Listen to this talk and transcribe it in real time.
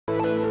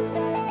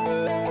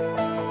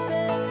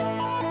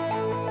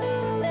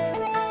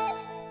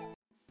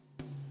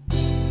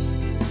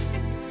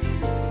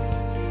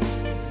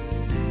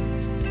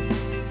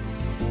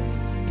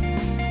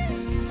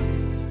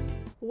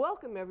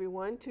welcome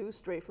everyone to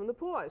Straight from the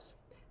Paws.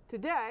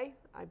 Today,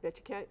 I bet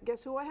you can't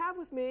guess who I have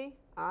with me.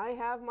 I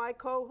have my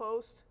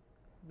co-host,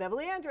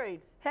 Beverly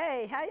Andrade.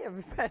 Hey, hi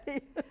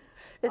everybody.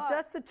 It's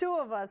just the two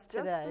of us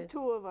today. Just the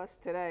two of us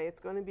today. It's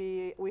going to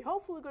be, we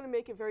hopefully are going to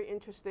make it very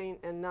interesting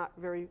and not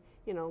very,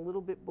 a little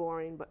bit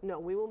boring, but no,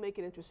 we will make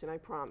it interesting, I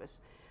promise.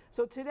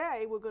 So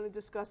today we're going to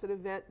discuss an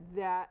event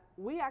that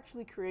we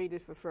actually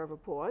created for Forever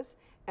Paws,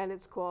 and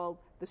it's called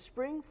the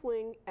Spring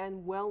Fling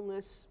and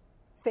Wellness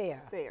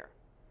Fair.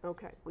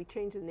 Okay, we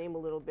changed the name a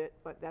little bit,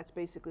 but that's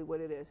basically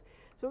what it is.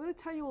 So I'm going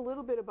to tell you a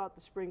little bit about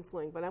the Spring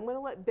Fling, but I'm going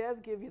to let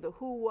Bev give you the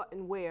who, what,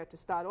 and where to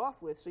start off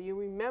with so you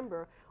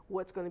remember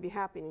what's going to be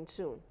happening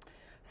soon.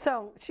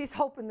 So she's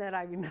hoping that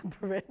I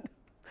remember it.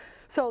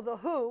 So the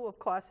who, of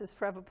course, is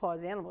Forever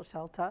Paws Animal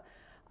Shelter.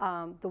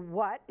 The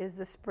what is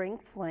the Spring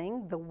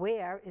Fling. The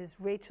where is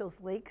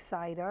Rachel's Lake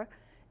Cider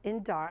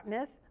in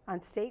Dartmouth on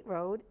State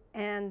Road.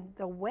 And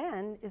the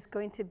when is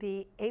going to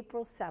be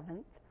April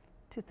 7th,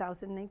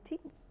 2019.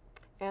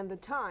 And the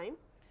time?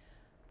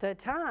 The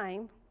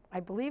time, I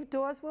believe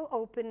doors will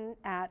open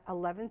at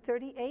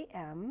 11:30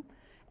 a.m.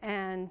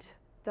 and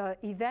the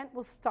event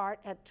will start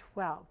at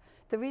 12.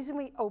 The reason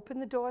we open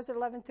the doors at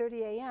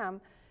 11:30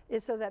 a.m.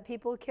 is so that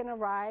people can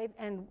arrive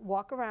and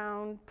walk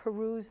around,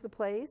 peruse the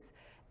place,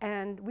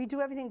 and we do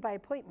everything by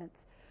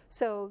appointments.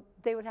 So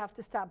they would have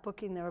to start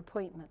booking their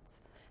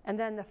appointments. And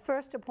then the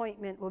first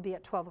appointment will be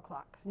at 12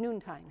 o'clock,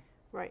 noontime.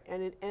 Right,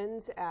 and it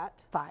ends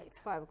at? 5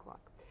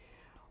 o'clock.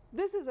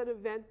 This is an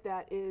event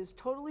that is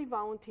totally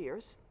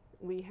volunteers.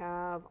 We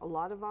have a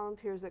lot of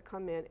volunteers that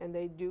come in and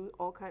they do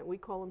all kinds, we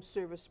call them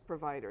service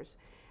providers.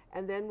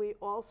 And then we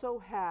also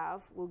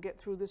have, we'll get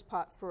through this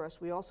part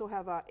first, we also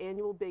have our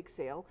annual bake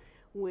sale,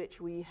 which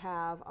we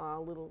have a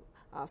little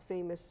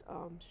famous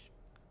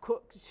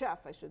chef,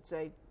 I should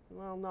say.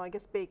 Well, no, I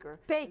guess baker.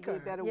 Baker,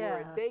 would be a better yeah.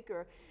 word.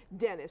 Baker,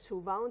 Dennis, who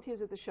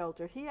volunteers at the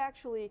shelter. He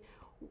actually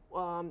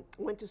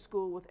went to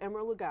school with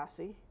Emeril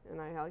Lagasse,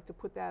 and I like to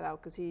put that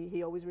out because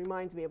he always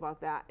reminds me about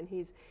that. And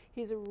he's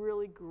a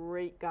really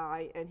great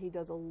guy, and he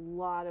does a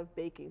lot of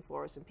baking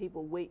for us. And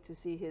people wait to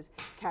see his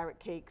carrot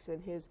cakes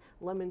and his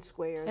lemon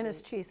squares and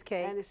his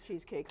cheesecakes. And his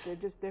cheesecakes.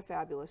 They're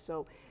fabulous.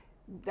 So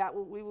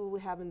we will be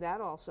having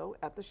that also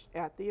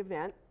at the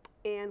event.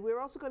 And we're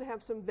also going to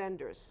have some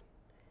vendors.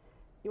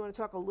 You want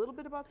to talk a little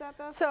bit about that,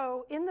 Beth?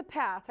 So in the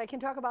past, I can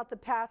talk about the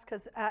past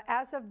because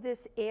as of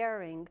this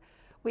airing,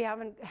 we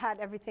haven't had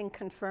everything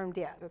confirmed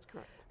yet. That's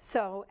correct.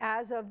 So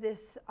as of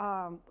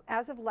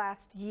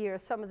last year,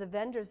 some of the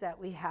vendors that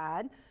we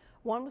had,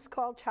 one was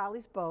called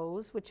Charlie's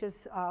Bows, which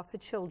is for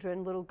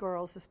children, little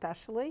girls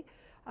especially.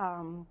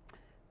 The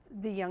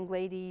young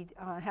lady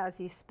has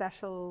these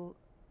special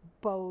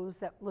bows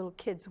that little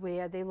kids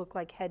wear. They look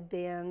like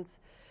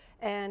headbands.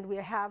 And we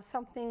have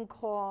something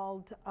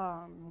called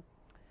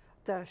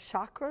the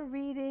chakra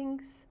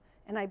readings,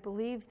 and I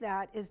believe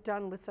that is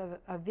done with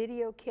a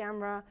video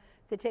camera.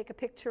 They take a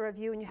picture of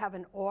you and you have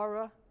an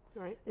aura.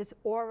 Right. It's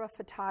aura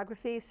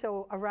photography,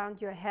 so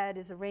around your head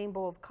is a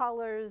rainbow of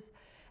colors,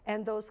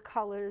 and those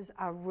colors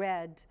are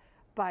read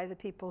by the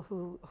people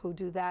who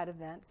do that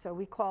event. So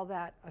we call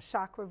that a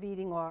chakra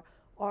reading or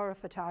aura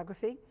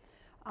photography.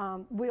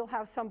 We'll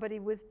have somebody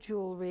with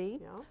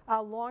jewelry. Yeah.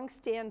 Our long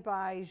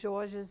standby,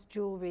 George's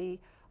Jewelry,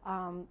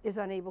 is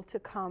unable to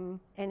come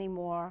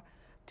anymore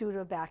due to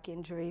a back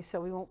injury, so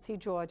we won't see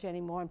George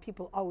anymore, and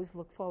people always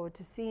look forward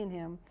to seeing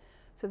him.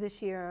 So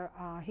this year,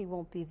 he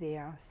won't be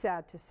there,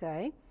 sad to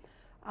say.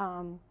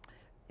 And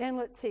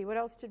let's see, what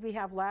else did we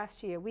have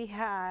last year? We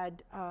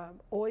had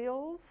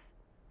oils,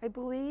 I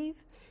believe.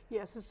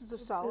 Yeah, Sisters of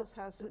Solace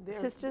has their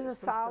Sisters of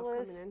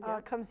Solace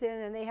comes in,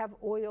 and they have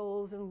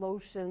oils and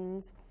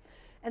lotions.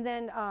 And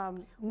then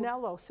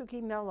Mellow,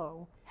 Suki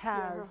Mellow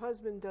has. Yeah, her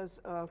husband does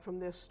from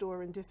their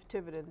store in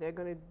Tiverton. They're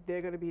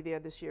going to be there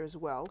this year as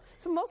well.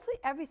 So mostly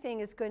everything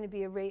is going to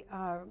be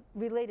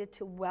related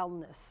to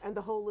wellness. And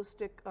the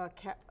holistic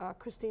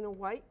Christine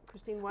White.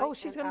 Oh,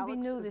 she's going to be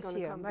new this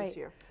year, right?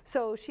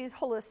 So she's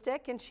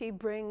holistic, and she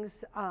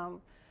brings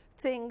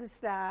things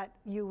that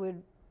you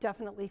would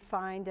definitely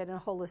find at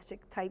a holistic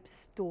type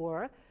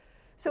store.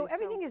 So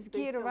everything is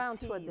geared around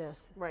toward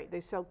this. Right,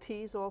 they sell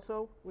teas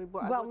also.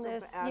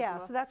 Wellness, yeah,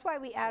 so that's why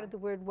we added the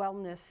word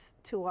wellness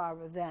to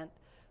our event.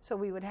 So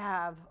we would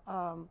have,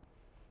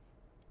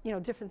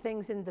 different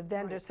things in the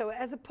vendor. Right. So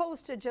as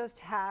opposed to just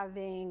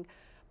having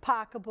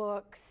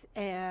pocketbooks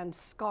and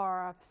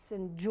scarves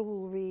and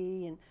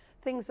jewelry and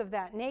things of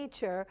that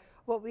nature,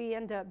 what we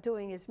end up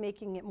doing is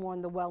making it more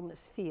in the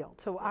wellness field.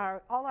 So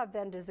all our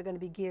vendors are going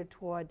to be geared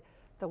toward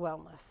the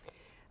wellness.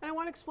 And I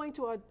want to explain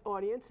to our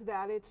audience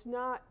that it's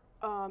not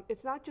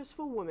just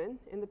for women.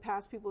 In the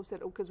past, people have said,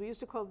 because we used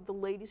to call it the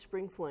Lady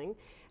Spring Fling,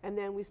 and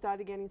then we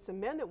started getting some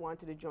men that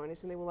wanted to join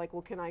us, and they were like,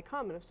 well, can I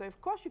come? And I said,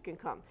 of course you can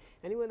come.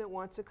 Anyone that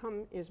wants to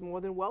come is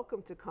more than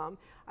welcome to come.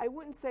 I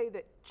wouldn't say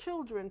that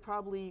children,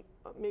 probably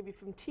maybe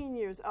from teen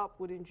years up,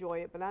 would enjoy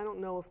it, but I don't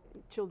know if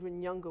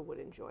children younger would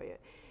enjoy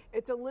it.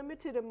 It's a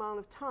limited amount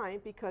of time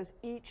because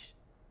each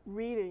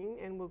reading,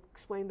 and we'll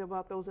explain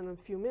about those in a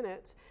few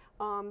minutes,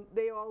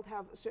 they all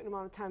have a certain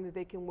amount of time that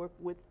they can work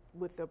with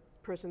with the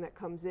person that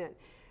comes in.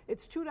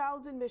 It's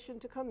 $2 admission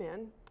to come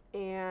in,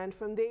 and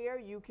from there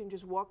you can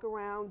just walk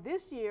around.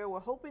 This year we're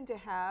hoping to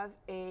have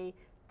an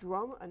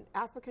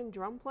African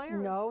drum player.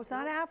 No, it's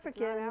not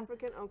African. It's not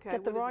African? Okay.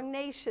 Got the wrong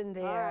nation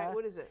there. All right,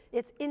 what is it?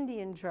 It's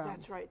Indian drums.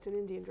 That's right, it's an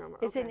Indian drummer.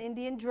 It's an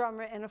Indian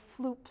drummer and a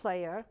flute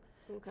player.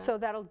 Okay. So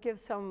that'll give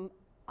some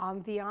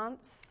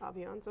ambiance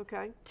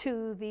okay.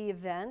 to the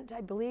event.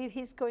 I believe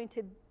he's going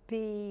to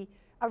be,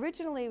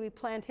 originally we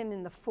planned him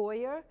in the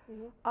foyer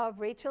of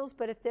Rachel's,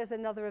 but if there's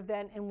another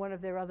event in one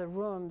of their other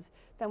rooms,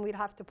 then we'd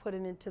have to put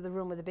him into the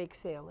room where the bake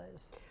sale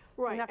is.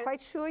 Right. We're not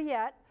quite sure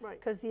yet, Right.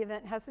 because the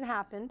event hasn't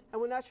happened.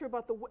 And we're not sure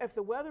about if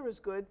the weather is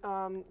good.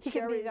 He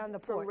Sherry can be on the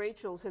from porch.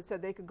 Rachel's had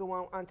said they could go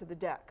out onto the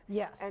deck.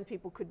 Yes. And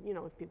people could, you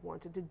know, if people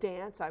wanted to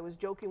dance. I was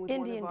joking with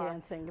Indian one of our...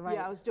 dancing, right.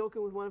 Yeah, I was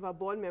joking with one of our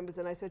board members,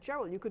 and I said,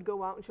 Cheryl, you could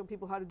go out and show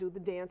people how to do the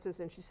dances.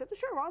 And she said, well,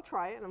 sure, I'll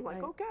try it. And I'm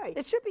like, okay.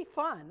 It should be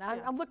fun.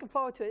 I'm looking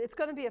forward to it. It's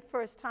going to be a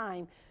first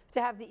time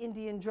to have the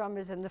Indian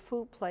drummers and the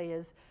flute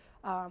players,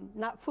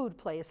 not food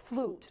players,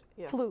 flute.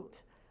 Yes.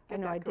 Flute. I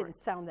know I didn't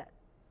sound that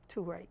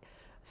too right.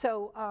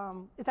 So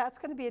that's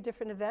going to be a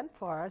different event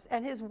for us.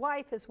 And his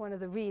wife is one of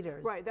the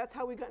readers. Right, that's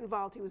how we got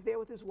involved. He was there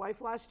with his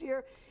wife last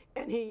year,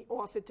 and he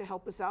offered to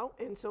help us out.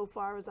 And so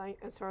far as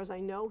I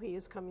know, he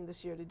is coming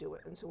this year to do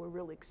it. And so we're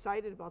really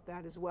excited about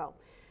that as well.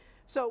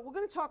 So we're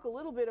going to talk a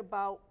little bit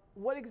about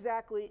what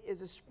exactly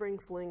is a Spring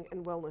Fling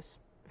and Wellness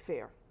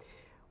Fair.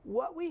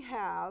 What we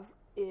have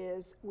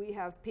is we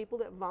have people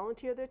that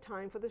volunteer their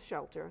time for the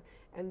shelter,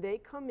 and they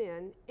come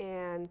in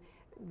and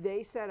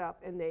they set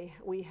up, and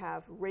we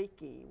have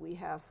Reiki, we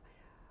have,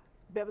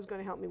 Bev is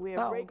going to help me, we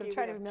have Reiki, we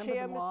have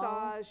chair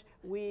massage,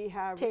 we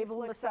have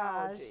table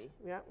massage,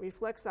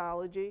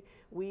 reflexology,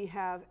 we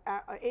have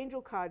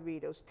angel card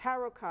readers,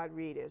 tarot card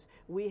readers,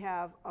 we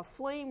have a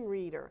flame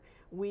reader,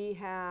 we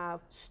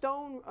have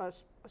stone,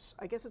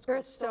 I guess it's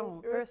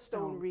called earth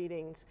stone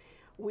readings.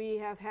 We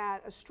have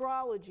had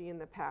astrology in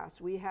the past.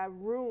 We have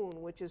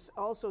rune, which is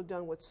also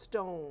done with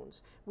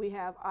stones. We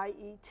have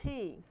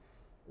IET.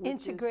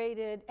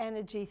 Integrated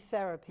energy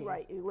therapy.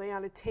 Right, you lay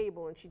on a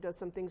table and she does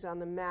some things on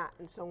the mat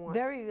and so on.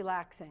 Very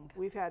relaxing.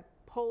 We've had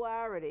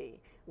polarity.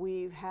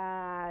 We've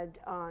had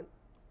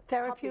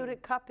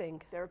therapeutic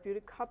cupping.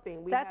 Therapeutic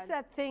cupping. That's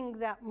that thing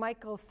that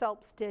Michael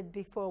Phelps did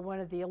before one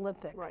of the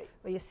Olympics. Right.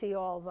 Where you see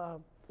all the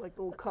like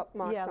little cup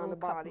marks on the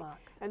body.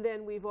 And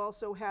then we've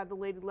also had the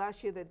lady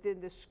last year that did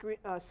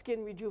the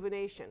skin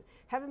rejuvenation.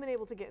 Haven't been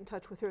able to get in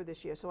touch with her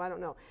this year, so I don't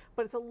know.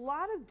 But it's a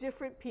lot of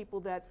different people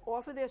that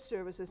offer their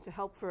services to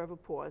help Forever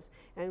Paws,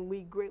 and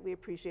we greatly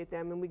appreciate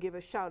them, and we give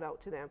a shout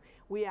out to them.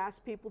 We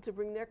ask people to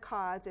bring their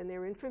cards and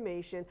their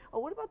information. Oh,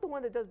 what about the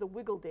one that does the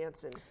wiggle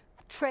dancing?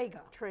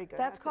 Traeger. Traeger.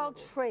 That's called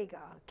Traeger.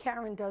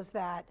 Karen does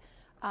that.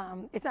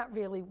 It's not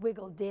really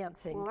wiggle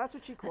dancing. Well, that's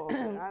what she calls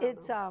it. I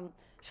don't know.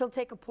 She'll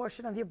take a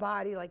portion of your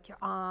body, like your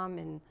arm,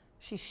 and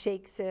she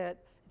shakes it.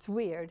 It's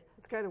weird.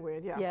 It's kind of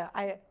weird, yeah.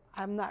 Yeah,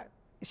 I'm not.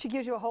 She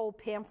gives you a whole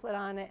pamphlet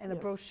on it and a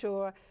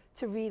brochure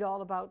to read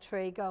all about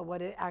Traeger,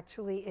 what it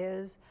actually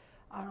is.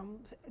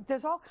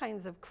 There's all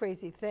kinds of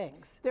crazy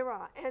things. There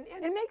are. And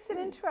it makes it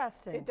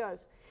interesting. It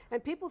does.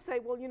 And people say,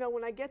 well, you know,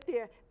 when I get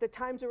there, the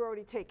times are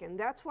already taken.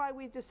 That's why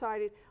we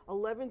decided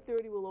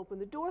 11:30 we'll open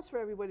the doors for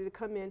everybody to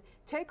come in,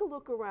 take a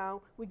look around.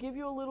 We give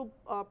you a little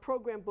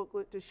program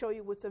booklet to show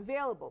you what's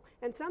available.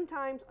 And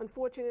sometimes,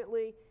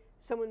 unfortunately,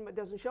 someone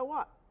doesn't show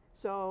up.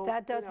 So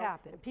that does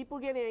happen. People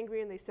get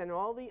angry and they send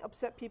all the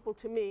upset people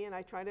to me, and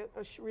I try to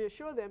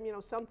reassure them, you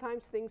know,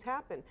 sometimes things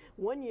happen.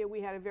 One year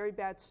we had a very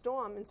bad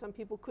storm and some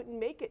people couldn't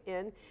make it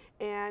in,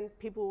 and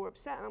people were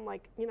upset. And I'm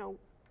like, you know,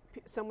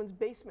 someone's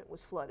basement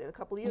was flooded a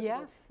couple of years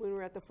ago when we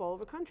were at the Fall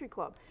Over Country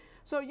Club.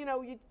 So, you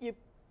know, you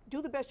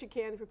do the best you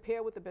can,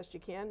 prepare with the best you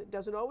can. It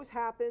doesn't always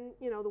happen,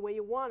 you know, the way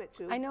you want it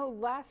to. I know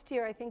last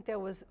year I think there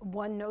was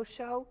one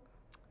no-show.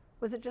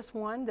 Was it just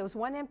one? There was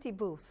one empty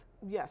booth.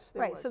 Yes,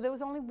 there was. Right, so there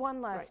was only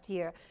one last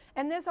year.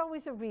 And there's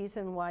always a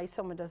reason why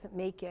someone doesn't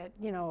make it.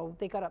 You know,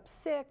 they got up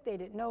sick, they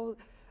didn't know,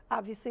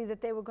 obviously,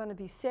 that they were going to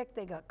be sick,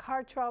 they got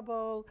car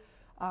trouble.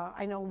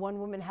 I know one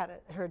woman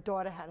her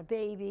daughter had a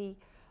baby.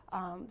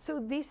 So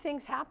these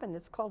things happen,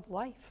 it's called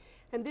life.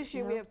 And this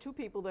year we have two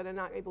people that are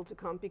not able to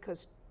come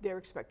because they're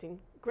expecting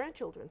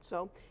grandchildren.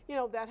 So, you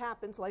know, that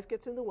happens, life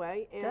gets in the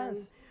way. And it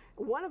does.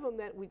 One of them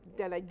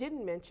that I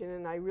didn't mention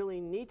and I really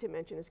need to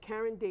mention is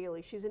Karen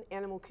Daly. She's an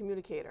animal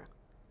communicator.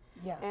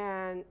 Yes.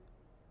 And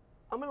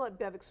I'm going to let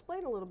Bev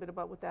explain a little bit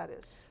about what that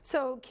is.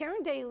 So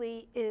Karen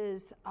Daly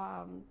is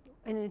an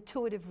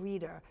intuitive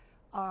reader.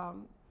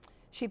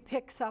 She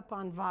picks up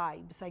on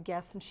vibes, I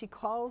guess, and she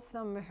calls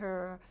them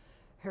her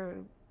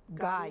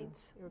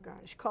guides.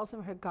 She calls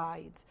them her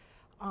guides.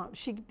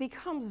 She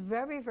becomes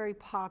very, very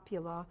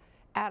popular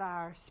at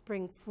our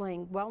Spring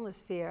Fling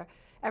Wellness Fair.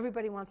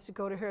 Everybody wants to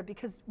go to her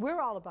because we're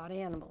all about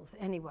animals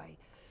anyway.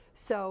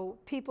 So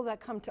people that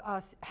come to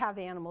us have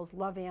animals,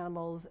 love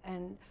animals,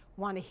 and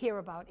want to hear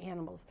about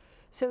animals.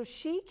 So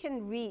she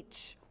can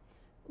reach,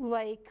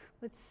 like,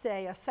 let's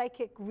say a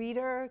psychic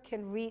reader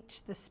can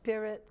reach the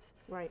spirits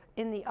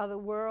in the other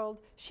world.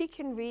 She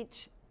can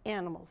reach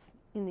animals,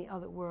 in the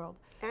other world.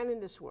 And in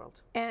this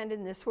world. And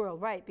in this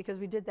world, right, because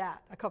we did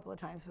that a couple of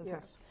times with her.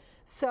 Yes.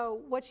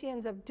 So what she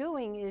ends up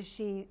doing is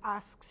she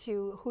asks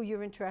you who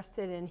you're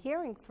interested in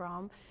hearing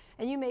from,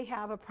 and you may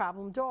have a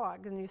problem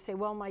dog, and you say,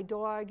 well, my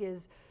dog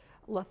is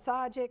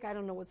lethargic, I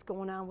don't know what's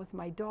going on with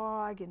my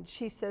dog, and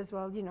she says,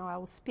 well, you know, I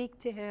will speak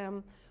to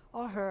him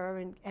or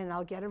her, and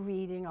I'll get a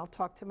reading, I'll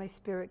talk to my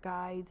spirit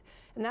guides,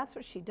 and that's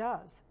what she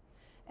does.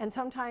 And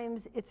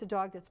sometimes it's a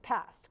dog that's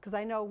passed, because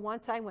I know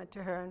once I went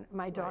to her and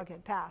my dog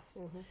had passed,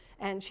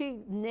 and she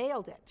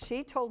nailed it.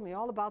 She told me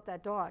all about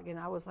that dog, and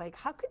I was like,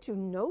 how could you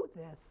know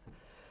this?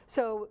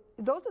 So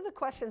those are the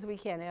questions we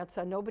can't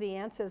answer. Nobody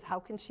answers, how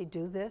can she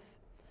do this?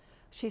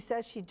 She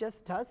says she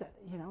just does it.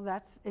 You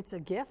know, it's a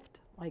gift,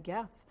 I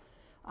guess.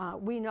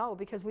 We know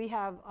because we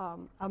have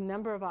a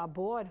member of our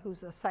board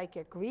who's a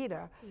psychic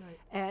reader,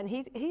 and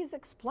he's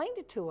explained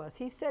it to us.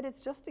 He said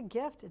it's just a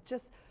gift.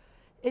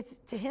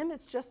 To him,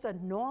 it's just a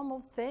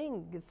normal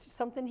thing. It's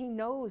something he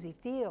knows, he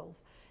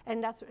feels.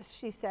 And that's what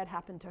she said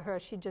happened to her.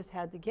 She just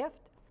had the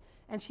gift,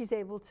 and she's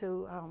able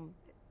to,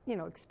 you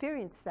know,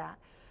 experience that.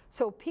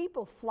 So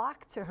people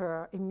flock to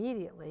her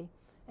immediately,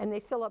 and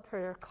they fill up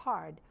her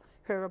card,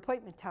 her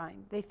appointment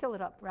time. They fill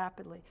it up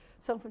rapidly.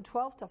 So from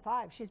 12 to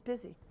 5, she's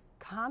busy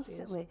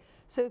constantly.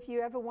 So if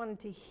you ever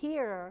wanted to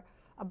hear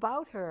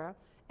about her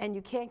and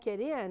you can't get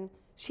in,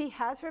 she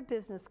has her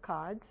business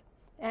cards,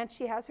 and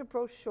she has her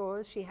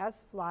brochures, she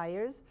has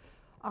flyers.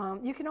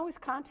 You can always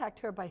contact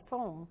her by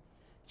phone.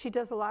 She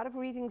does a lot of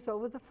readings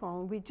over the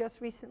phone. We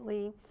just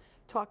recently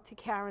talked to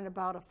Karen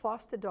about a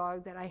foster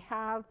dog that I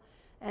have,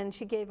 and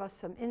she gave us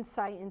some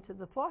insight into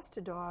the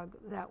foster dog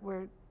that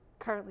we're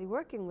currently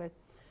working with.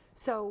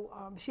 So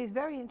she's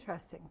very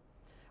interesting.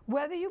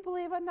 Whether you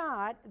believe or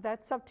not,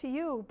 that's up to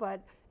you,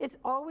 but it's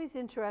always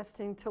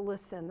interesting to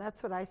listen.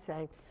 That's what I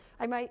say.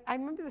 I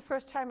remember the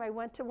first time I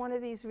went to one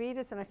of these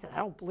readers and I said, I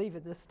don't believe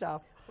in this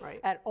stuff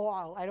at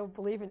all. I don't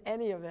believe in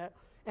any of it.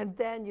 And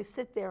then you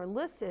sit there and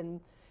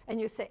listen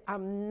and you say,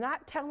 I'm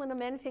not telling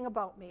them anything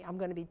about me. I'm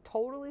going to be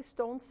totally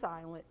stone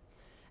silent.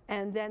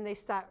 And then they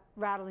start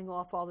rattling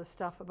off all this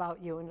stuff about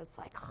you, and it's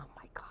like, oh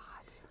my God.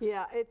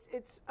 Yeah,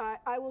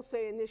 I will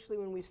say initially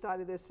when we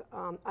started this,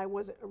 I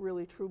wasn't a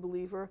really true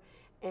believer.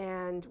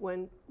 And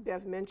when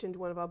Bev mentioned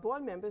one of our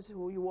board members,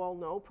 who you all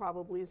know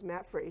probably is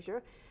Matt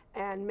Frazier,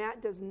 and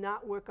Matt does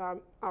not work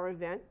our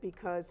event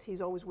because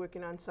he's always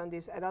working on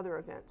Sundays at other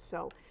events.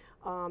 So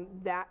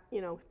that,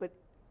 you know, but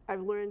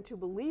I've learned to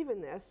believe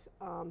in this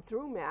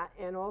through Matt,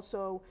 and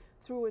also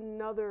through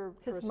another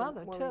person. His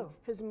mother, too.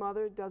 His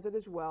mother does it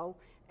as well.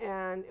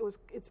 And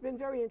it's been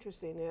very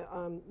interesting.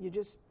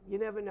 You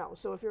never know.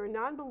 So if you're a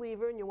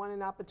non-believer and you want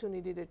an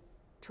opportunity to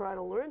try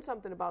to learn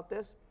something about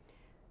this,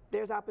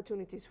 there's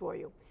opportunities for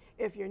you.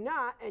 If you're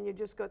not, and you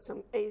just got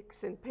some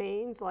aches and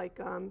pains, like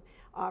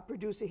our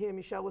producer here,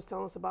 Michelle, was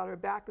telling us about her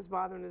back is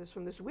bothering her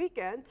from this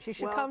weekend. She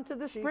should come to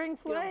the Spring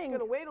Fling. She's going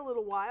to wait a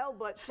little while,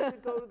 but she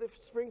could go to the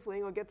Spring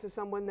Fling or get to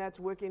someone that's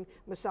working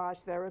massage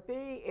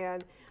therapy.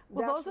 And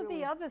well, those are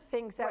the other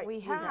things that we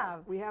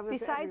have. We have it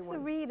besides the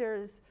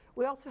readers,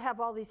 we also have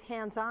all these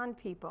hands-on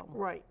people.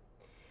 Right.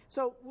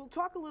 So we'll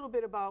talk a little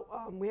bit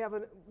about, we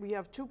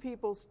have two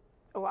people,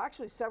 or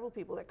actually several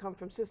people that come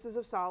from Sisters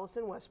of Solace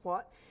in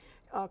Westport,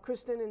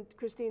 Christine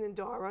and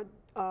Dora.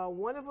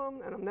 One of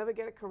them, and I'll never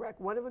get it correct,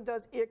 one of them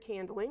does ear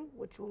candling,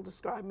 which we'll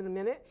describe in a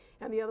minute,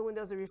 and the other one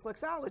does the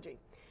reflexology.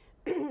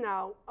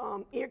 Now,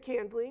 ear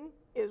candling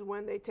is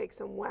when they take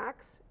some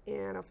wax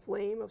and a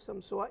flame of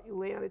some sort, you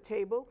lay on a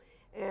table,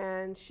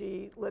 and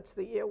she lets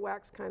the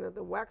earwax, kind of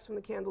the wax from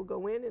the candle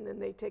go in, and then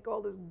they take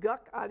all this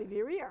guck out of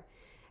your ear.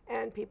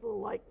 And people are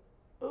like,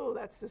 oh,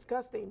 that's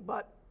disgusting.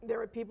 But there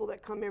are people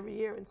that come every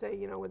year and say,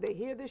 you know, were they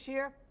here this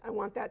year? I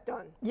want that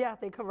done. Yeah,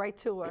 they come right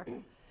to her.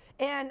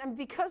 And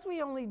because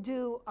we only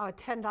do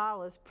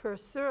 $10 per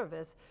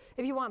service,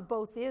 if you want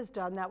both ears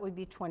done, that would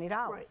be $20.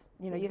 Right.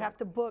 You know, you'd have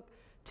to book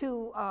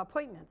 2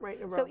 appointments. Right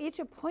in a row. So each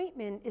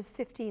appointment is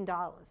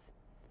 $15.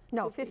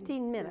 No,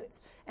 15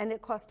 minutes. And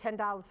it costs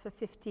 $10 for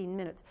 15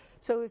 minutes.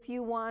 So if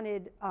you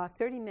wanted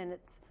 30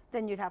 minutes,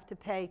 then you'd have to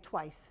pay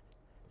twice.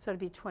 So it'd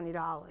be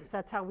 $20.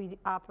 That's how we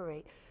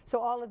operate. So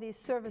all of these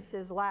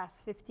services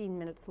last 15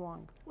 minutes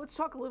long. Let's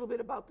talk a little bit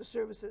about the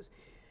services.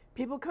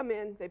 People come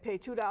in, they pay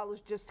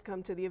 $2 just to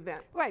come to the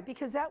event. Right,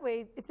 because that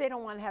way, if they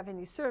don't want to have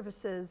any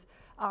services,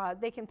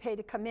 they can pay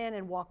to come in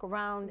and walk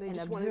around and observe. They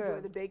just want to enjoy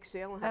the bake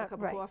sale and have a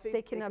cup of coffee.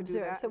 They can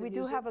observe. So we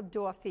do have a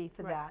door fee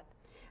for that.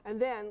 And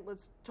then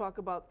let's talk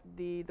about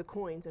the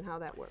coins and how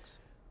that works.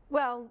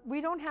 Well,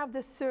 we don't have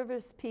the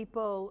service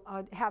people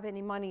have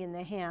any money in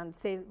their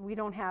hands. We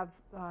don't have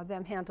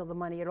them handle the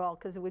money at all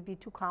because it would be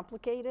too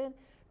complicated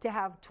to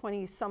have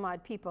 20 some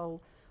odd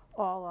people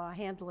all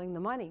handling the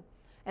money.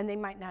 And they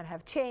might not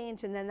have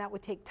change, and then that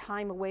would take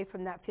time away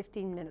from that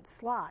 15-minute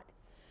slot.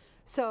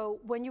 So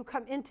when you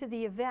come into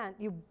the event,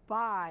 you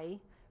buy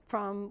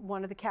from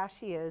one of the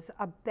cashiers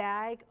a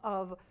bag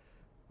of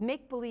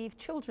make-believe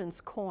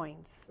children's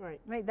coins.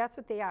 Right, that's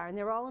what they are. And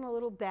they're all in a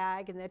little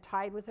bag, and they're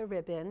tied with a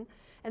ribbon.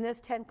 And there's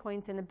 10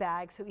 coins in a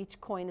bag, so each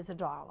coin is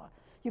 $1.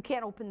 You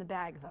can't open the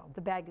bag, though.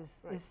 The bag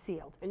is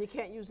sealed. And you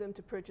can't use them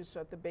to purchase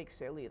at the bake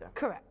sale either.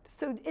 Correct.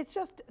 So it's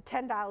just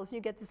 $10 and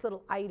you get this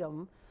little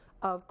item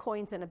of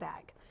coins in a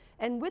bag.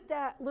 And with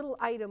that little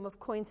item of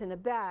coins in a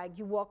bag,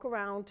 you walk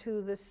around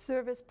to the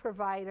service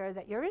provider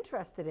that you're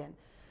interested in.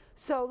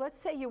 So let's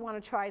say you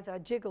want to try the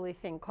jiggly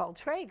thing called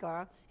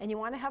Traeger, and you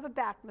want to have a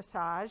back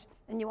massage,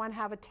 and you want to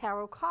have a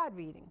tarot card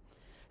reading.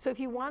 So if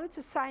you wanted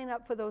to sign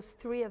up for those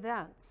 3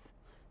 events,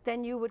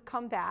 then you would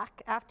come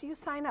back after you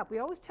sign up. We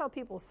always tell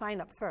people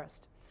sign up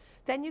first.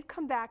 Then you'd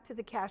come back to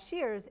the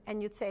cashiers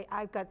and you'd say,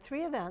 I've got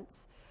 3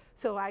 events.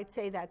 So I'd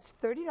say that's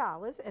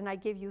 $30 and I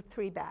give you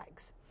 3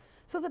 bags.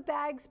 So the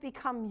bags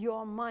become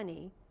your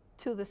money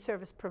to the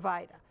service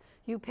provider.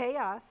 You pay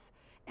us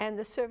and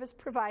the service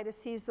provider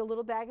sees the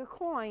little bag of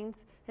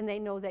coins and they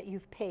know that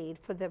you've paid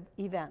for the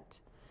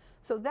event.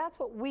 So that's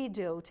what we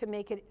do to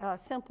make it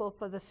simple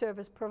for the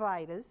service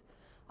providers.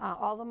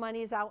 All the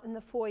money is out in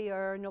the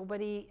foyer.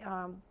 Nobody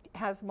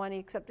has money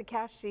except the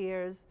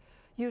cashiers.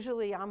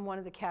 Usually I'm one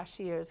of the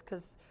cashiers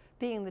because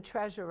being the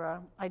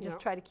treasurer, I just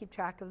try to keep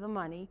track of the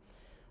money.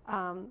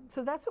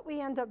 So that's what we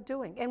end up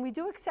doing. And we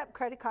do accept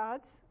credit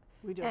cards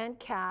and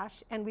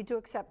cash, and we do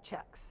accept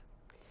checks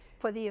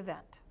for the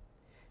event.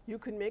 You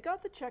can make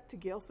out the check to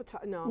Gail for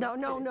no,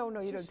 you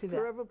don't do that.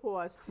 Forever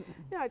Paws.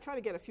 Yeah, I try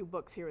to get a few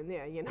bucks here and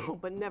there, you know,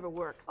 but never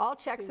works. All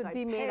checks would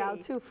be made out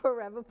to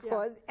Forever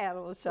Paws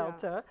Animal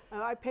Shelter.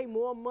 I pay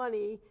more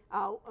money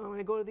out when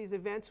I go to these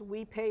events.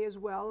 We pay as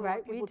well. Right, I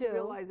want people to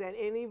realize that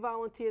any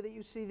volunteer that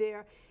you see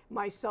there,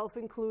 myself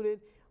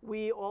included,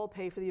 we all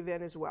pay for the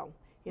event as well.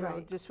 You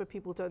know, just for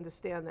people to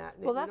understand that.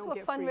 Well, that's what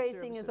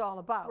fundraising is all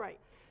about. Right.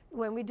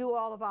 When we do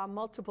all of our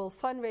multiple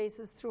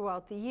fundraisers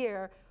throughout the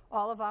year,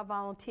 all of our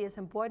volunteers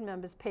and board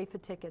members pay for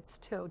tickets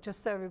too,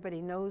 just so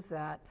everybody knows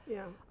that.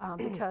 Yeah.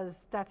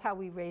 Because that's how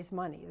we raise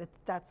money.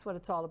 That's what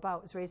it's all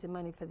about, is raising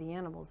money for the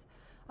animals.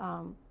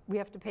 We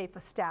have to pay for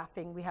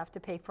staffing. We have to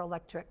pay for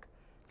electric.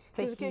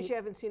 Just in case you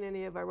haven't seen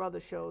any of our other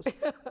shows,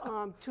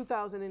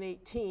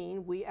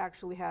 2018, we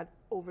actually had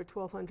over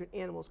 1,200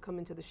 animals come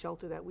into the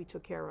shelter that we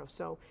took care of.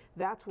 So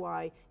that's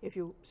why if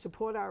you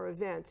support our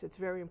events, it's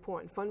very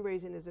important.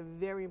 Fundraising is a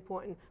very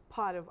important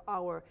part of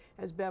our,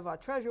 as Bev, our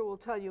treasurer, will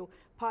tell you,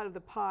 part of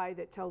the pie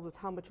that tells us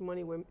how much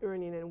money we're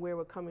earning and where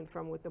we're coming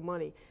from with the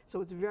money.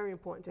 So it's very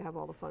important to have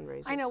all the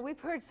fundraisers. I know, we've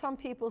heard some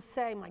people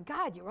say, my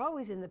God, you're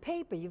always in the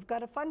paper. You've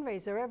got a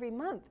fundraiser every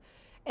month.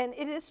 And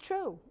it is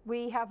true.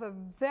 We have a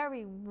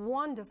very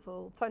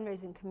wonderful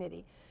fundraising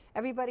committee.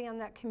 Everybody on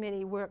that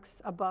committee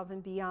works above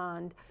and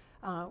beyond.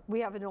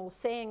 We have an old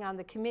saying on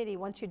the committee,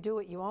 once you do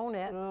it, you own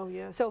it. Oh,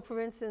 yes. So, for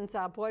instance,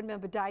 our board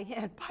member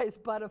Diane buys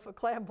butter for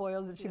clam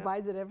boils, and she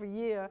buys it every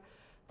year.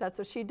 That's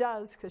what she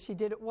does, because she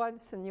did it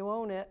once, and you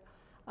own it.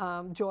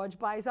 George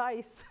buys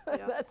ice.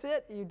 That's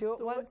it. You do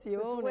it once, you own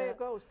it. That's the way it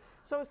goes.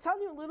 So I was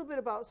telling you a little bit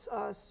about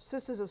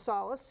Sisters of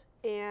Solace,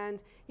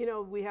 and you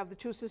know, we have the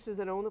 2 sisters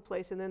that own the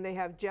place, and then they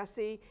have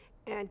Jessie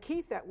and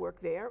Keith that work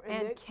there.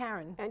 And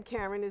Karen. And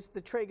Karen is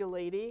the Traeger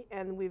lady,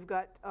 and we've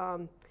got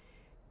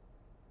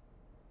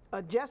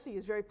Jessie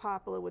is very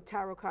popular with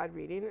tarot card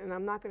reading, and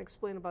I'm not going to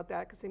explain about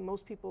that because I think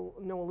most people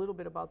know a little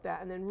bit about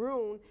that. And then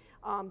Rune,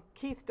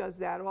 Keith does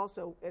that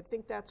also. I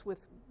think that's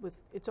with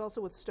it's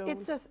also with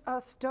stones. It's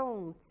a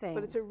stone thing.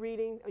 But it's a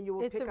reading, and you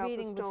will pick out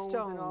the stones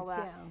and all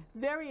that. Yeah.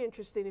 Very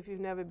interesting if you've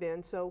never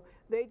been. So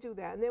they do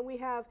that. And then we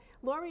have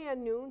Lorianne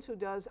Nunes, who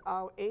does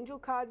our angel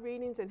card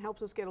readings and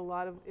helps us get a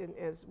lot of,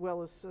 as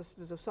well as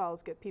Sisters of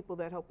Solace, get people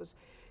that help us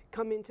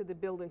come into the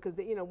building, because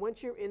you know,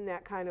 once you're in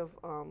that kind of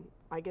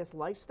I guess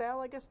lifestyle,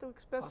 I guess the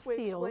best way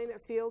to explain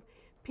it, field,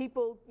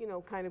 people, you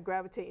know, kind of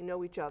gravitate and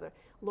know each other.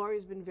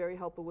 Laurie's been very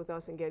helpful with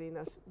us in getting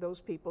us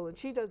those people, and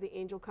she does the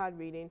angel card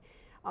reading.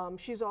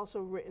 She's also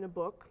written a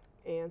book,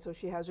 and so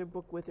she has her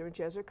book with her, and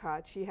she has her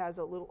card. She has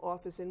a little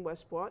office in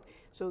Westport,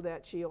 so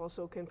that she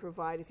also can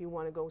provide, if you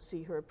want to go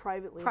see her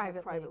privately,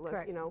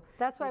 correct. You know,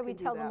 that's why we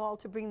tell them all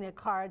to bring their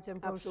cards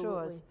and brochures.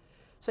 Absolutely.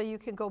 So you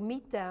can go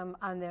meet them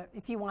on their,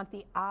 if you want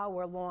the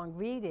hour-long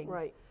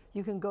readings,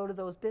 you can go to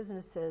those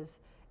businesses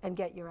and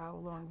get your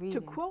hour-long reading. To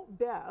quote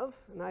Bev,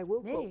 and I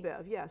will quote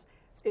Bev, yes,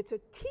 it's a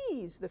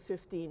tease, the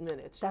 15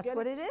 minutes. That's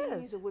what it is. You get a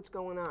tease of what's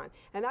going on.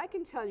 And I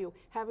can tell you,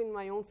 having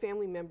my own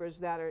family members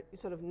that are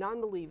sort of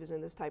non-believers in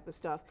this type of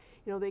stuff,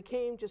 you know, they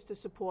came just to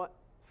support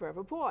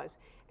Forever Paws.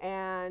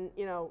 And,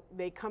 you know,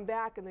 they come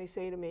back and they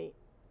say to me,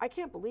 I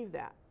can't believe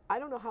that. I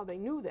don't know how they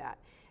knew that.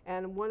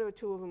 And 1 or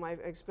 2 of them,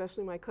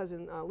 especially my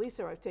cousin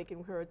Lisa, I've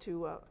taken her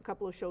to a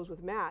couple of shows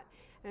with Matt,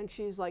 and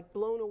she's like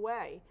blown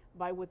away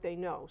by what they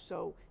know.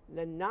 So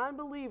the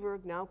non-believer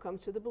now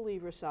comes to the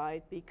believer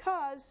side,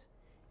 because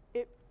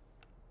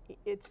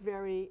it's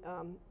very,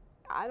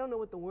 I don't know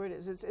what the word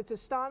is. It's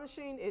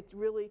astonishing. It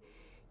really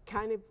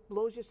kind of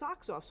blows your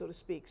socks off, so to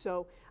speak.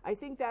 So I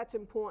think that's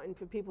important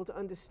for people to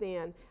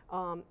understand.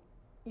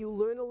 You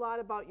learn a lot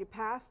about your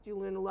past, you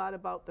learn a lot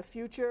about the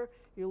future,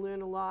 you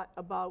learn a lot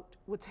about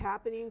what's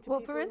happening to people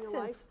in your life. Well,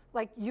 for instance,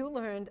 like you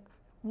learned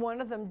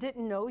one of them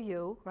didn't know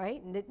you,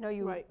 right? And didn't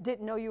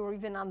know you were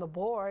even on the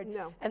board.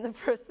 No. And the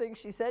first thing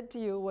she said to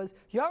you was,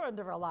 "You're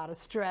under a lot of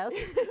stress."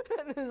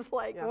 And it was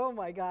like, oh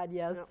my God,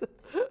 yes.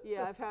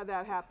 Yeah, I've had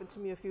that happen to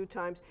me a few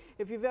times.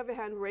 If you've ever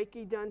had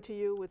Reiki done to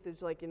you with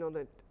this, like,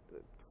 the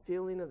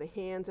feeling of the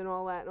hands and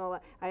all that,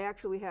 I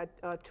actually had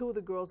two of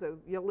the girls,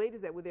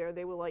 ladies that were there,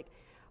 they were like,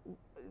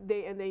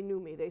 they knew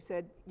me. They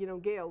said,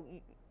 Gail,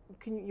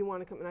 you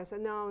want to come? And I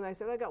said, no. And I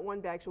said, I got one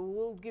bag, so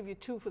we'll give you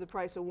two for the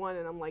price of one.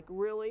 And I'm like,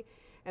 really?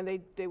 And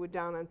they were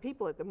down on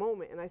people at the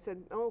moment. And I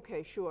said, oh,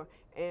 okay, sure.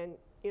 And,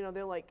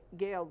 they're like,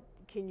 Gail,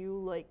 can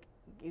you,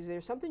 is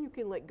there something you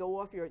can go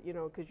off your,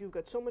 because you've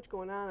got so much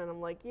going on? And I'm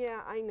like,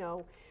 yeah, I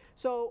know.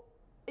 So,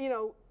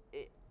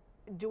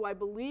 do I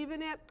believe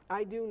in it?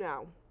 I do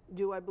now.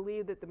 Do I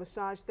believe that the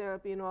massage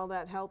therapy and all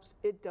that helps?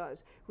 It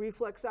does.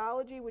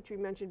 Reflexology, which we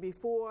mentioned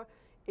before,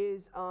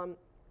 is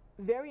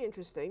very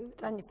interesting.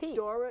 It's on your feet.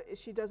 Dora,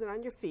 she does it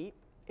on your feet.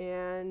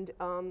 And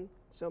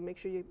so make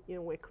sure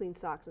you wear clean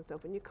socks and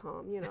stuff when you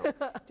come,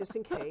 just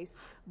in case.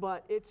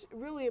 But it's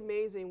really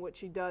amazing what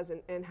she does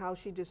and how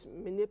she just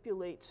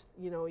manipulates,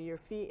 your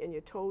feet and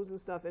your toes and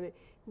stuff, and it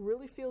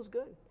really feels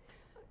good.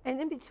 And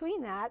in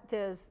between that,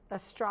 there's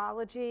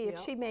astrology, if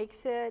she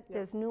makes it.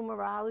 There's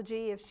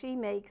numerology, if she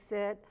makes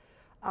it.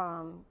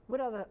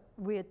 What other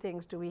weird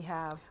things do we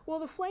have? Well,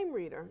 the flame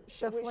reader.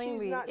 She's not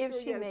sure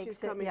if she yet makes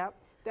she's it, coming. yep.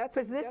 That's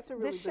a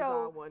really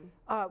bizarre one.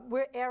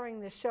 We're airing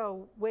the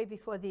show way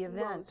before the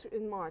event. Well, it's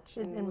in March.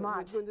 In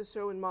March. We're doing the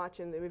show in March,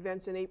 and the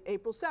event's in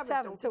April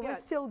 7th. So we're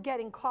still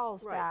getting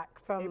calls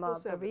back from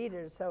the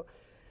readers. So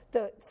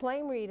the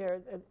flame reader,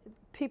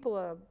 people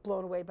are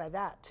blown away by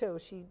that, too.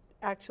 She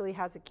actually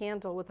has a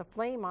candle with a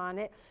flame on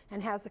it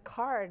and has a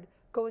card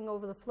going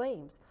over the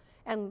flames.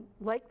 And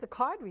like the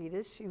card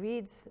readers, she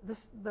reads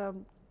the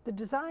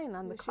design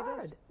on the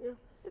card. Yeah.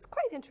 It's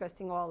quite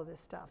interesting, all of this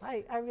stuff.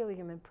 I really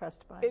am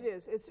impressed by it. It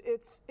is.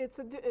 It's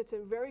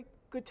a very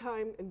good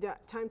time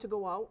to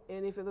go out,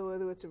 and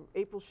whether it's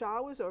April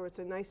showers or it's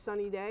a nice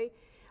sunny day,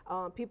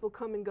 people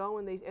come and go,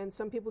 and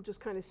some people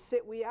just kind of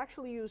sit. We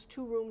actually use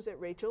two rooms at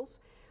Rachel's.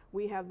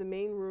 We have the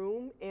main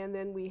room, and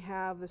then we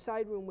have the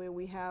side room where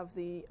we have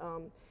the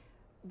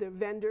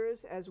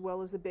vendors as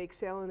well as the bake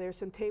sale, and there's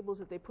some tables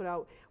that they put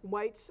out.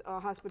 White's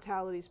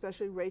hospitality,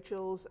 especially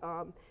Rachel's,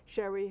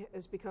 Sherry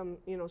has become,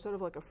 sort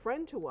of like a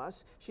friend to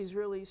us. She's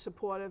really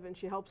supportive and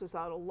she helps us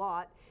out a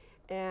lot.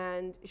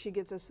 And she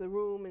gets us the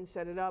room and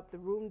set it up, the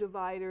room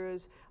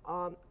dividers.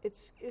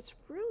 It's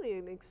really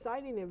an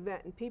exciting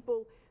event, and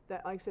people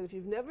that, like I said, if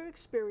you've never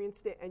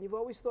experienced it and you've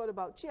always thought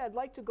about, gee, I'd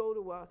like to go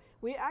to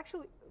we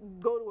actually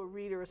go to a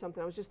reader or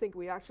something. I was just thinking,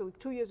 we actually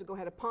 2 years ago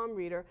had a palm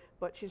reader,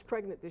 but she's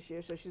pregnant this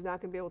year, so she's not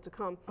going to be able to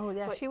come. Oh,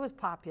 yeah, but she was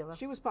popular.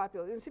 She was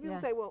popular. And some people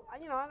say, well, I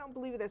don't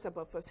believe that's up,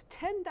 but for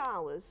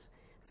 $10,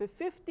 for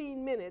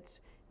 15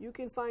 minutes, you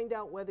can find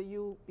out whether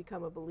you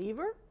become a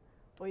believer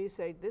or you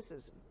say, this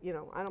is,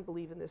 I don't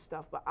believe in this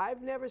stuff. But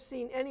I've never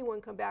seen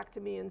anyone come back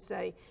to me and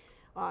say,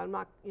 I'm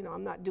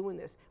not doing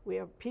this. We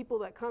have people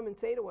that come and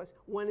say to us,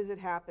 when is it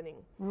happening?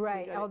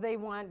 Right. Oh, they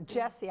want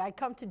Jessie. I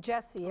come to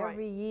Jessie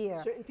every year.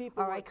 Certain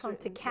people. Or I come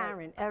to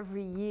Karen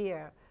every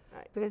year.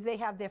 Right. Because they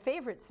have their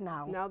favorites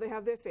now. Now they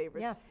have their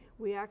favorites. Yes.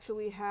 We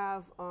actually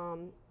have,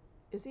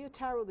 is he a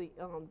tarot, the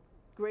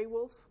Gray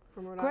Wolf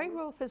from Rhode Gray Island?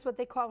 Wolf is what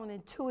they call an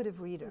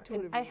intuitive reader.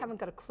 I haven't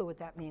got a clue what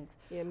that means.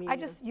 Yeah, me I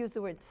neither. just use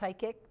the word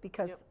psychic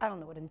because I don't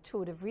know what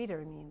intuitive reader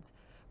means.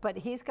 But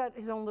he's got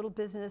his own little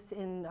business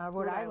in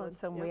Rhode Island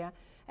somewhere,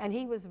 and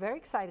he was very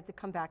excited to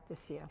come back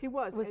this year. He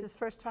was. It was his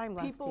first time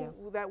last year.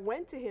 People that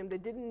went to him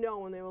that didn't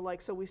know, and they were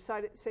like, so we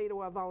say to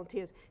our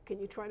volunteers, can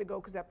you try to go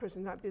because that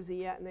person's not busy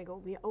yet? And they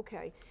go, yeah,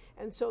 okay.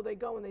 And so they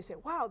go and they say,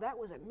 wow, that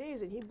was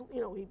amazing.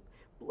 He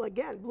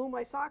again blew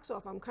my socks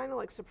off. I'm kind of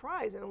like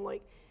surprised, and I'm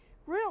like,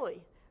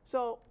 really?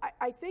 So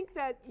I think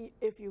that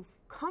if you've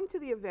come to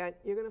the event,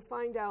 you're going to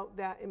find out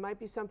that it might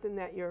be something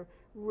that you're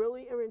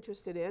really are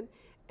interested in.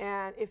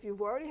 And if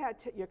you've already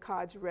had your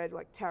cards read,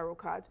 like tarot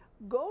cards,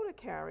 go to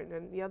Karen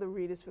and the other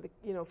readers for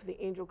the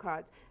angel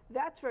cards.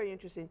 That's very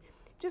interesting.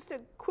 Just a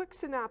quick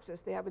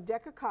synopsis. They have a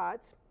deck of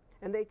cards,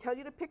 and they tell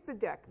you to pick the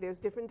deck. There's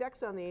different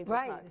decks on the angel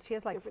cards. Right. She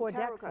has like different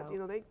 4 decks. Cards.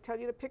 They tell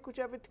you to pick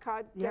whichever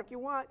deck you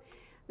want.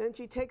 Then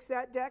she takes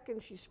that deck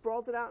and she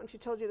sprawls it out, and she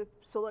tells you to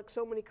select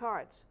so many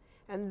cards.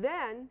 And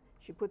then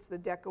she puts the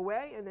deck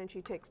away, and then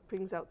she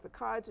brings out the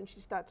cards, and she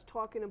starts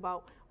talking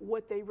about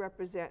what they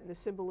represent and the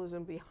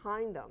symbolism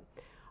behind them.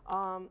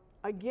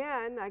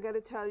 Again, I got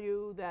to tell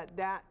you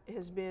that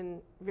has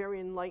been very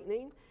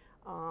enlightening.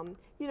 And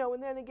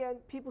then again,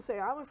 people say,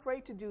 I'm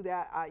afraid to do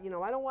that. I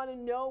don't want to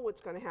know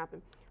what's going to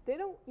happen. They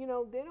don't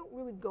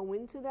really go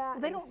into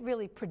that. They don't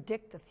really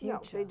predict the future.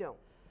 No, they don't.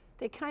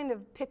 They kind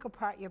of pick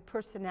apart your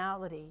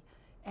personality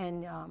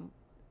and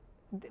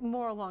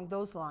more along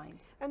those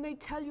lines. And they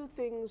tell you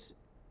things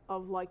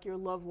of like your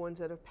loved ones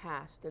that have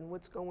passed and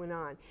what's going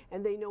on,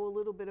 and they know a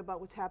little bit about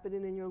what's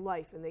happening in your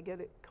life, and they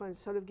get it kind of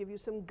sort of give you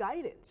some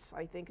guidance,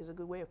 I think is a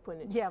good way of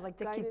putting it. Yeah, like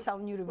they keep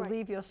telling you to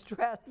relieve your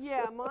stress.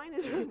 Yeah, mine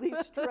is relieve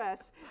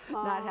stress.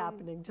 Not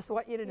happening. Just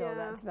want you to know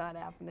that's not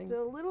happening. It's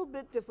a little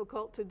bit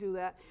difficult to do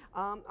that.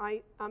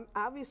 I'm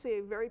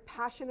obviously very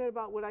passionate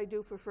about what I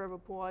do for Forever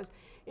Paws.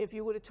 If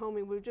you would have told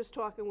me, we were just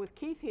talking with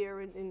Keith here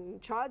in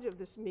charge of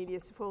this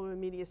Fuller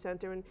Media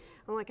Center, and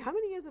I'm like, how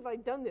many years have I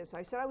done this?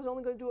 I said I was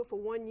only going to do it for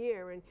 1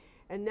 year,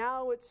 and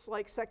now it's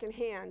like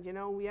secondhand. You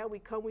know, yeah, we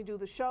come, we do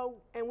the show,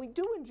 and we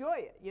do enjoy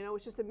it. You know,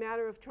 it's just a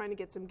matter of trying to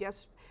get some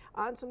guests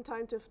on some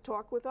time to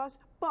talk with us.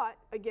 But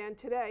again,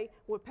 today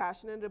we're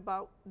passionate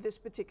about this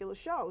particular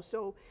show.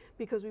 So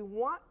because we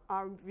want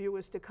our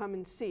viewers to come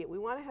and see it, we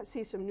want to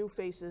see some new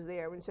faces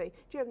there and say,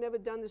 gee, I've never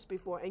done this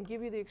before, and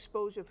give you the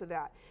exposure for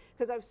that.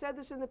 Because I've said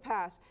this in the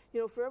past,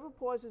 you know, Forever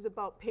Paws is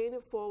about paying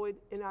it forward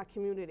in our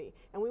community,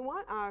 and we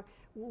want our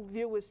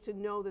viewers to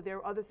know that there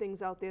are other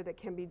things out there that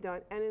can be done,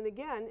 and then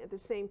again, at the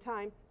same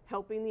time,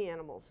 helping the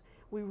animals.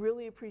 We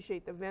really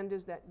appreciate the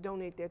vendors that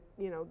donate their,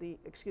 you know, the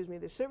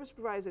service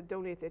providers that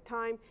donate their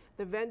time,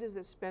 the vendors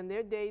that spend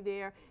their day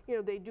there. You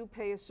know, they do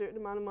pay a certain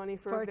amount of money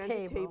for a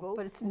vendor table.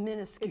 But it's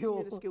minuscule.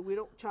 It's minuscule. We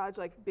don't charge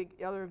like big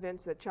other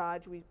events that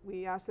charge.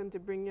 We ask them to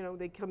bring, you know,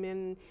 they come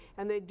in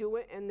and they do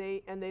it, and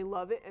they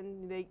love it,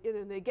 and they, you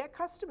know, they get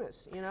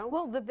customers, you know.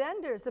 Well, the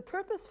vendors, the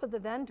purpose for the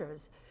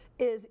vendors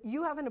is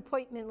you have an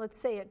appointment, let's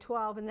say at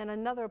 12, and then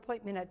another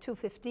appointment at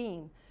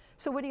 2:15.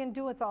 So what are you going to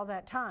do with all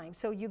that time?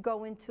 So you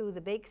go into the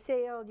bake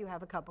sale, you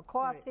have a cup of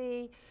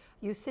coffee,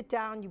 you sit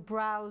down, you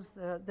browse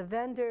the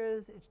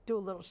vendors, do a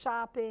little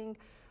shopping.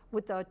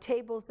 With the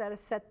tables that are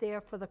set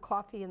there for the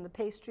coffee and the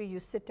pastry, you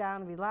sit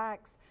down,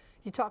 relax,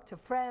 you talk to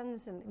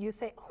friends, and you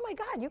say, oh my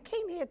God, you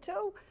came here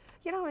too?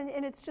 You know,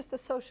 and it's just a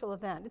social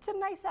event. It's a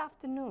nice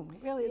afternoon,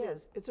 it really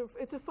is.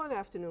 It's a fun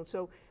afternoon.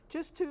 So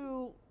just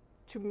to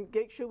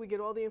make sure we get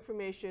all the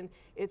information,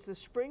 it's the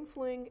Spring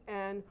Fling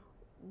and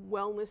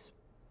Wellness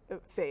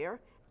Fair,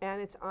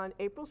 and it's on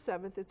April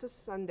 7th. It's a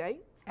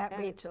Sunday. At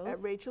Rachel's.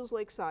 At Rachel's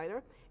Lake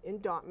Cider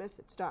in Dartmouth.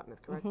 It's Dartmouth,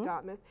 correct?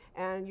 Dartmouth.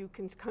 And you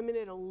can come in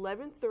at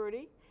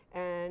 11:30,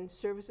 and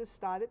services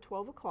start at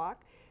 12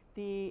 o'clock.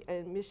 The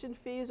admission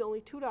fee is only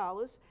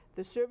 $2.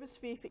 The service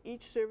fee for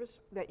each service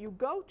that you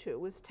go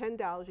to is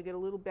 $10. You get a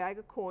little bag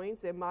of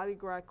coins. They're Mardi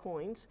Gras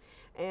coins.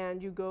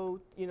 And you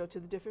go, you know, to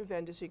the different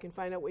vendors so you can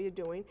find out what you're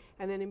doing.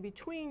 And then in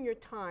between your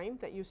time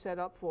that you set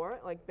up for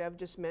it, like Bev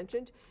just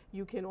mentioned,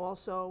 you can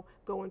also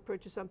go and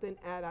purchase something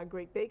at our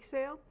great bake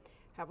sale,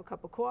 have a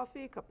cup of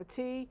coffee, a cup of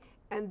tea,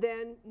 and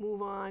then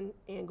move on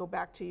and go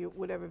back to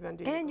whatever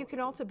vendor and you can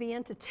also be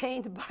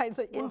entertained by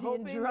the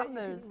Indian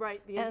drummers.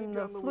 Right, the Indian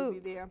drummer will be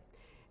there,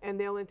 and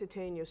they'll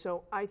entertain you.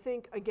 So I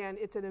think, again,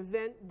 it's an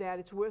event that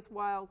it's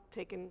worthwhile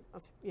taking,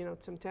 you know,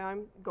 some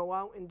time, go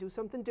out and do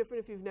something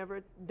different if you've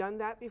never done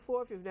that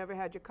before, if you've never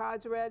had your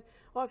cards read,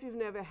 or if you've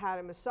never had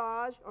a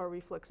massage or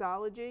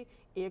reflexology,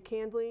 ear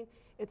candling.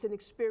 It's an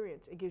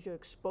experience. It gives you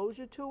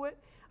exposure to it.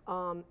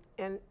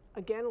 And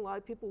again, a lot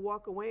of people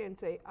walk away and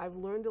say, I've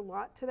learned a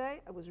lot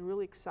today. I was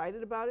really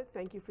excited about it.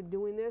 Thank you for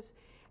doing this.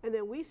 And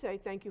then we say,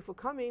 thank you for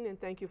coming, and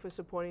thank you for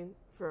supporting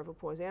Forever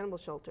Paws Animal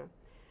Shelter.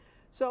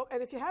 So,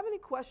 and if you have any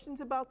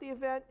questions about the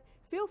event,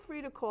 feel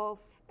free to call,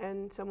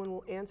 and someone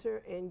will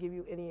answer and give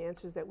you any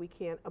answers that we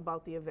can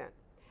about the event.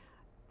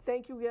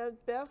 Thank you again,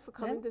 Bev, for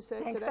coming to say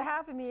today. Thanks for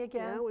having me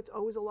again. You know, it's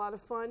always a lot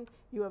of fun.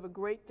 You have a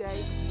great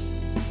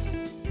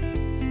day.